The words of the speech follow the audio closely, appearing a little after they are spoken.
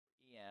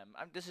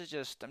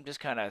I'm just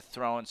kind of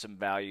throwing some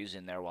values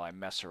in there while I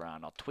mess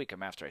around. I'll tweak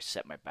them after I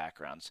set my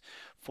backgrounds.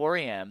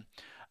 4em.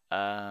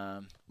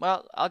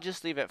 Well, I'll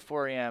just leave it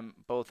 4em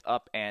both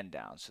up and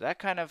down. So that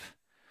kind of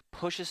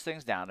pushes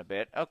things down a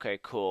bit. Okay,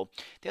 cool.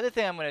 The other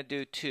thing I'm going to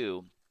do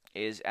too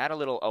is add a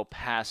little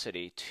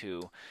opacity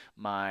to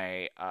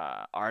my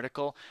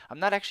article. I'm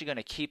not actually going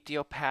to keep the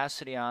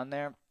opacity on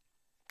there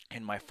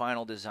in my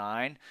final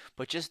design,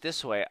 but just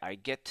this way I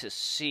get to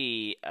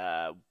see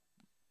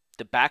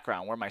the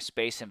background where my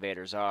space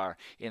invaders are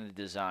in the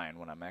design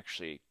when I'm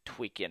actually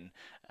tweaking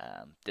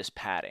this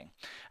padding.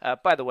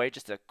 By the way,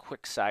 just a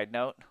quick side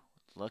note,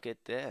 look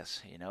at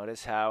this. You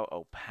notice how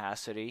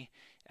opacity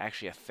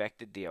actually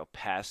affected the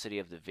opacity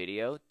of the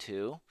video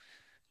too?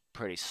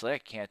 Pretty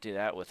slick. Can't do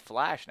that with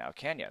Flash now,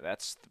 can you?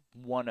 That's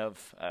one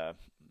of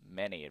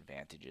many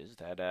advantages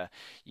that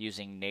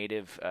using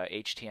native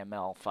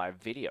HTML5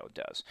 video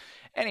does.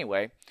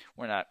 Anyway,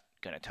 we're not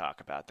going to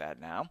talk about that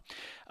now.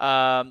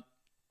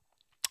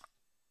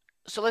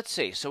 So let's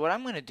see. So what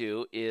I'm going to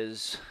do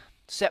is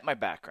set my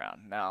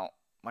background. Now,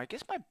 I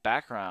guess my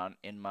background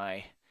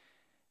my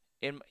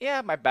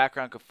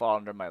background could fall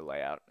under my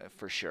layout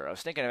for sure. I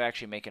was thinking of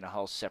actually making a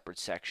whole separate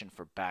section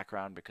for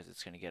background because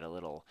it's going to get a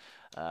little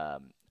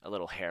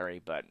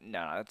hairy, but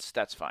no,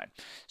 that's fine.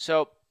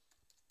 So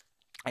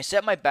I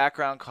set my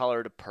background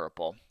color to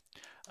purple,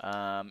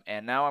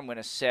 and now I'm going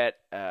to set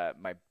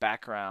my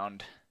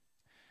background,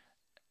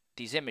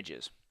 these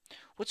images.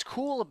 What's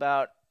cool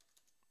about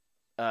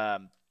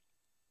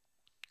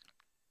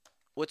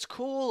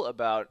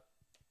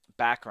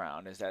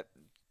background is that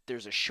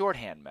there's a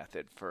shorthand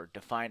method for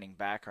defining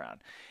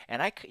background,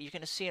 and you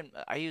can see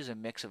I use a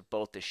mix of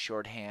both the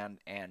shorthand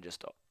and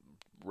just a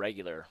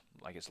regular,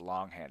 like it's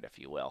longhand, if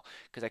you will,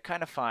 because I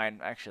kind of find,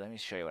 actually let me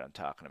show you what I'm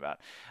talking about.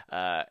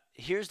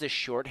 Here's the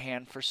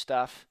shorthand for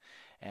stuff,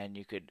 and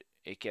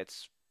it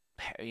gets,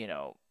 you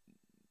know,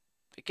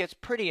 it gets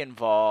pretty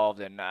involved,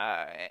 and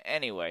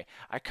anyway,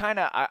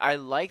 I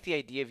like the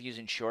idea of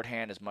using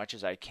shorthand as much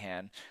as I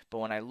can, but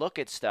when I look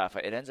at stuff,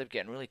 it ends up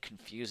getting really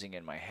confusing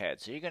in my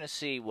head. So you're going to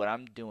see what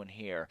I'm doing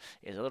here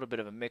is a little bit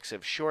of a mix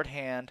of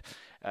shorthand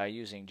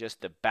using just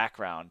the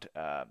background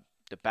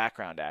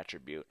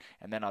attribute,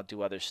 and then I'll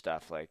do other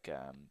stuff like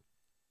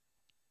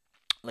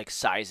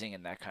sizing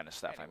and that kind of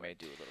stuff. Anyway, I may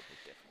do a little bit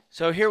different.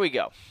 So here we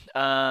go.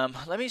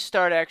 Let me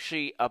start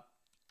actually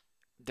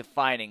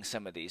defining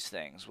some of these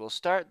things. We'll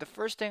start, the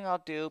first thing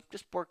I'll do,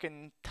 just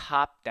working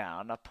top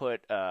down. I'll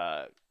put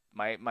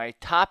my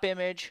top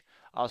image,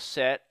 I'll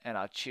set and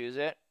I'll choose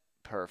it.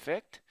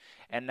 Perfect.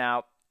 And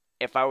now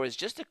if I was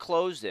just to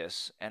close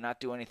this and not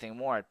do anything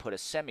more, I'd put a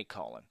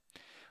semicolon.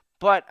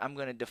 But I'm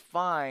going to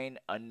define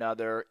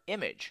another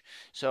image.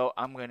 So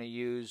I'm going to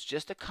use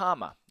just a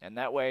comma, and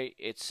that way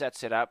it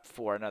sets it up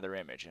for another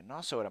image. And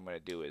also what I'm going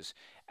to do is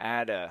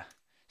add a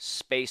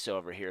space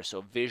over here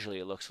so visually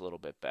it looks a little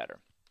bit better.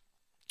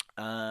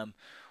 Well,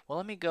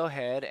 let me go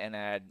ahead and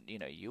add,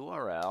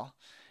 URL.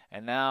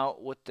 And now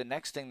what the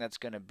next thing that's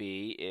going to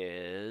be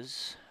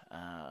is,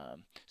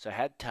 so I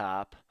had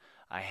top,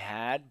 I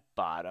had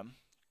bottom,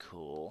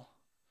 cool,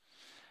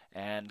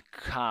 and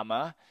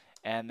comma,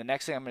 and the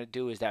next thing I'm going to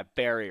do is that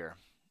barrier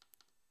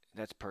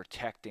that's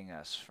protecting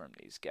us from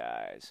these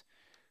guys.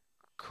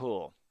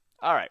 Cool.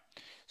 All right,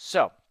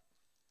 so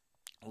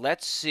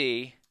let's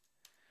see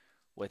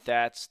what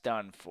that's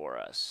done for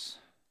us.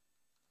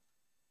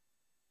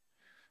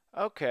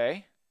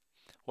 Okay,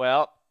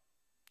 well,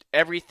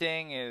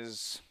 everything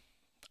is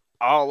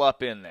all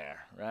up in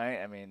there, right?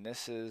 I mean,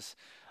 this is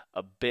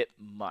a bit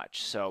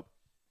much. So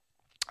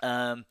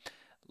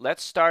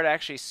let's start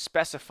actually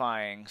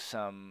specifying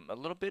some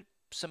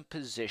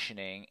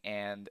positioning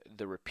and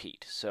the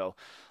repeat. So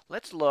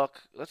let's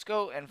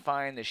go and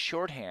find the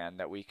shorthand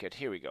that we could,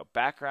 here we go,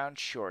 background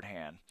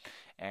shorthand.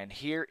 And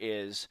here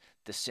is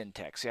the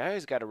syntax. See, I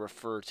always got to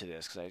refer to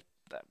this because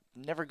I'm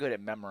never good at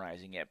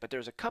memorizing it, but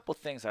there's a couple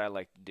things that I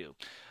like to do.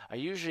 I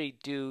usually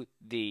do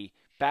the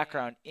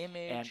background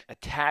image and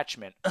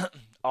attachment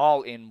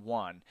all in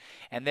one,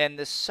 and then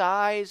the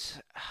size,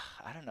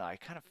 I don't know, I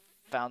kind of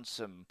found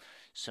some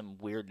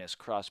weirdness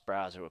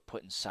cross-browser with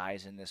putting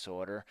size in this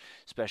order,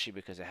 especially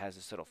because it has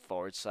this little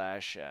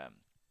 /.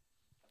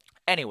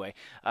 Anyway,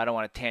 I don't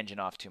want to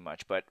tangent off too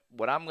much, but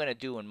what I'm going to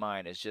do in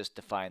mine is just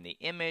define the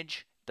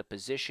image, the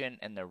position,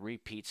 and the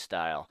repeat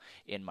style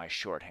in my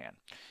shorthand.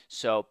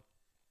 So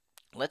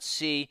let's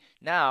see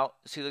now.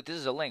 See, look, this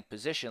is a link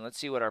position. Let's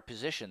see what our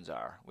positions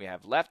are. We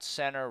have left,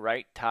 center,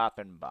 right, top,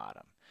 and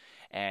bottom.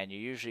 And you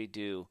usually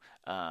do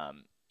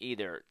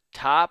either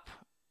top.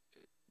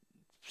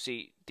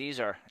 See, these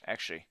are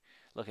actually,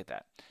 look at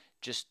that.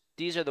 Just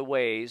these are the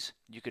ways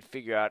you could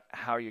figure out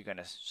how you're going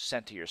to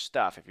center your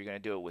stuff if you're going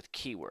to do it with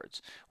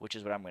keywords, which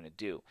is what I'm going to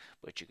do.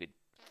 But you could,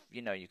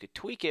 you could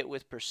tweak it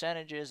with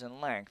percentages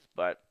and length.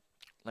 But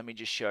let me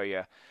just show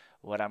you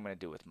what I'm going to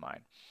do with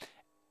mine.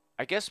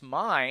 I guess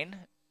my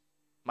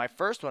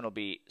first one will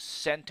be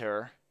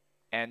center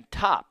and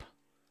top,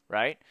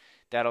 right?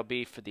 That'll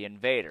be for the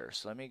invader.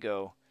 So let me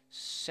go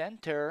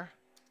center,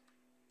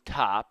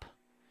 top,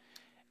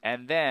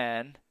 and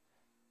then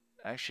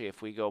actually,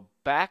 if we go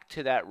back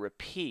to that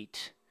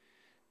repeat,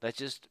 let's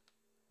just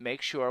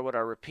make sure what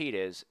our repeat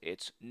is.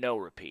 It's no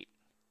repeat,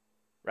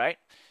 right?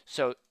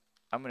 So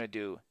I'm going to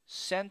do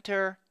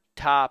center,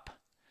 top,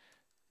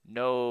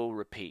 no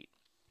repeat.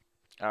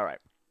 All right.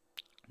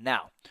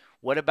 Now,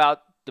 what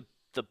about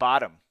the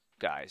bottom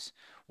guys?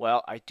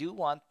 Well, I do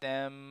want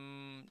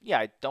them, yeah,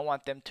 I don't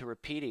want them to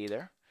repeat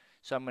either.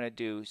 So I'm going to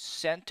do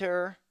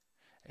center.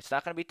 It's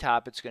not going to be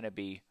top. It's going to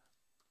be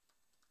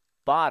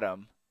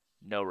bottom,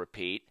 no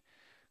repeat.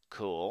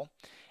 Cool.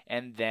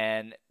 And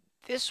then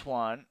this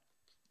one,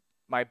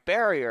 my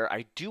barrier,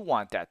 I do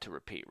want that to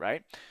repeat,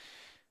 right?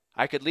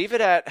 I could leave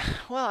it at,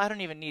 well, I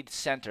don't even need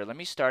center. Let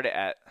me start it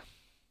at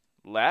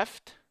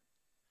left,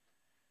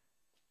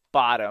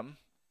 bottom,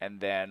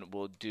 and then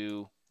we'll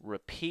do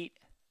repeat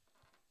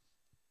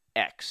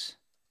X.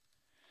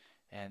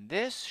 And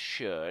this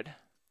should,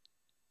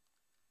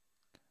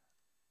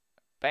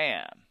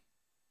 bam,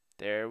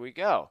 there we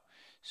go.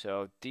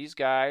 So these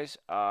guys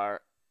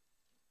are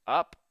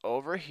up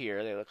over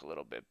here. They look a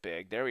little bit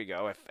big. There we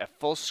go. At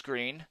full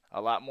screen,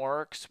 a lot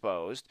more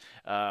exposed.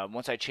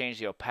 Once I change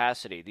the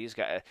opacity,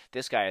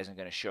 this guy isn't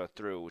going to show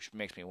through, which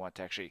makes me want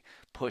to actually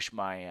push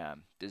my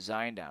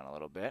design down a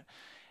little bit.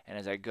 And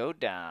as I go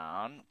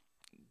down,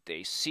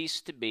 they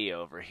cease to be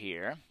over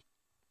here.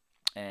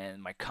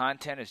 And my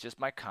content is just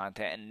my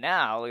content. And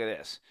now, look at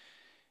this.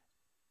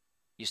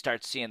 You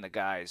start seeing the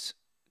guys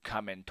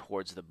come in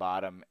towards the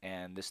bottom,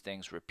 and this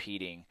thing's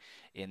repeating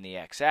in the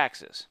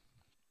x-axis.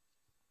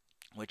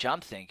 Which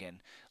I'm thinking,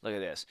 look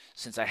at this.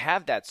 Since I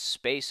have that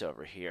space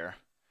over here,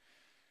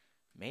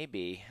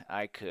 maybe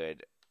I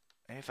could,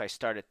 if I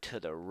start it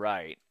to the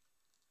right,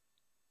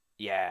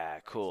 yeah,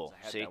 cool.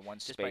 See, that one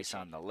space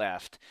on the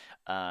left,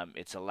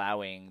 it's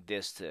allowing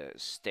this to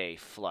stay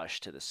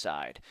flush to the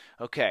side.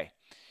 Okay,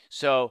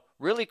 so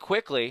really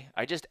quickly,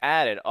 I just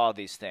added all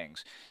these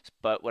things.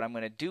 But what I'm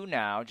going to do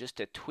now, just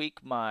to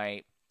tweak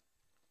my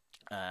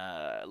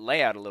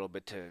layout a little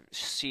bit to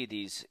see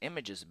these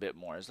images a bit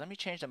more, is let me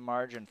change the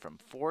margin from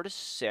 4 to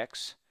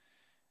 6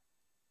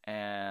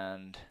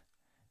 and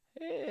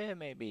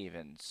maybe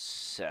even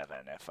 7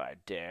 if I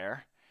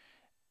dare.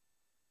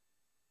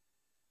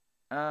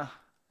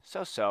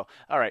 So.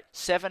 All right,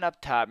 7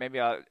 up top. Maybe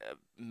I'll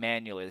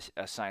manually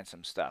assign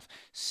some stuff.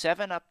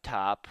 7 up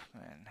top,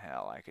 and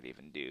hell, I could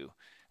even do,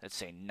 let's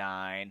say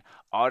 9.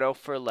 Auto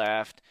for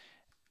left.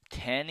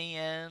 10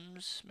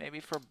 EMs maybe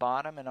for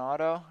bottom and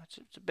auto.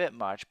 It's a bit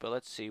much, but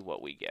let's see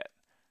what we get.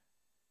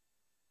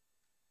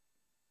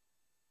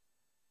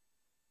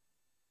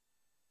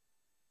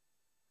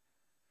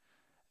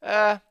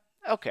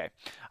 Okay.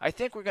 I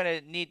think we're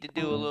going to need to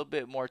do a little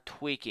bit more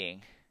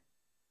tweaking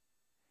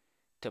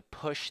to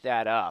push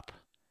that up.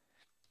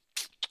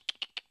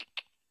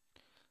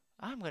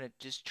 I'm going to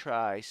just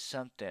try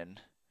something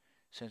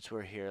since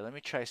we're here. Let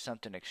me try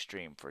something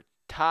extreme for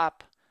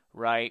top,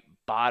 right,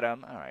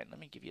 bottom. All right, let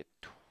me give you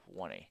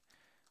 20.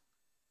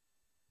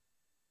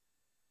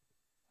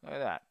 Look at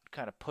that,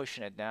 kind of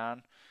pushing it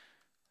down.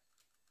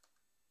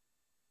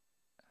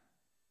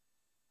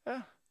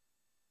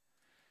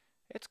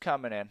 It's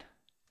coming in.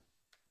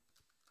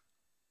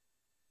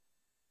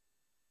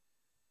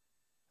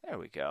 There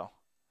we go.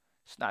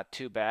 It's not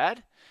too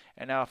bad.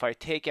 And now if I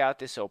take out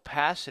this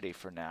opacity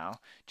for now,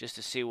 just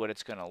to see what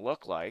it's going to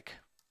look like.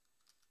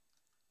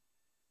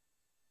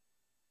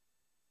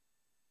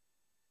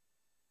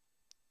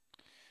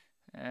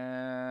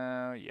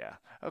 Yeah.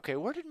 Okay,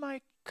 where did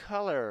my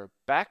color,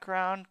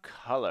 background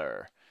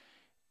color,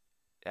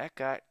 that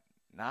got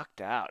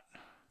knocked out.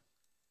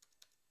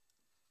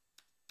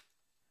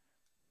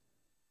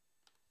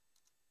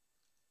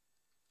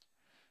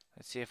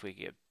 Let's see if we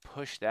can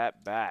push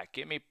that back.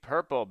 Give me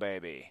purple,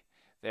 baby.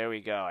 There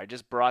we go. I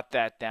just brought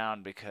that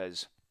down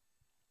because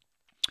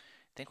I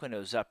think when it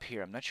was up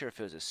here, I'm not sure if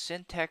it was a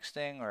syntax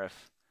thing or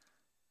if...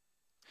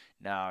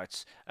 No,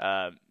 it's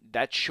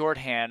that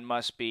shorthand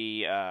must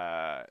be,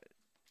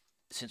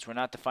 since we're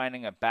not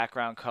defining a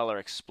background color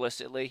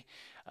explicitly,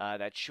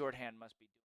 that shorthand must be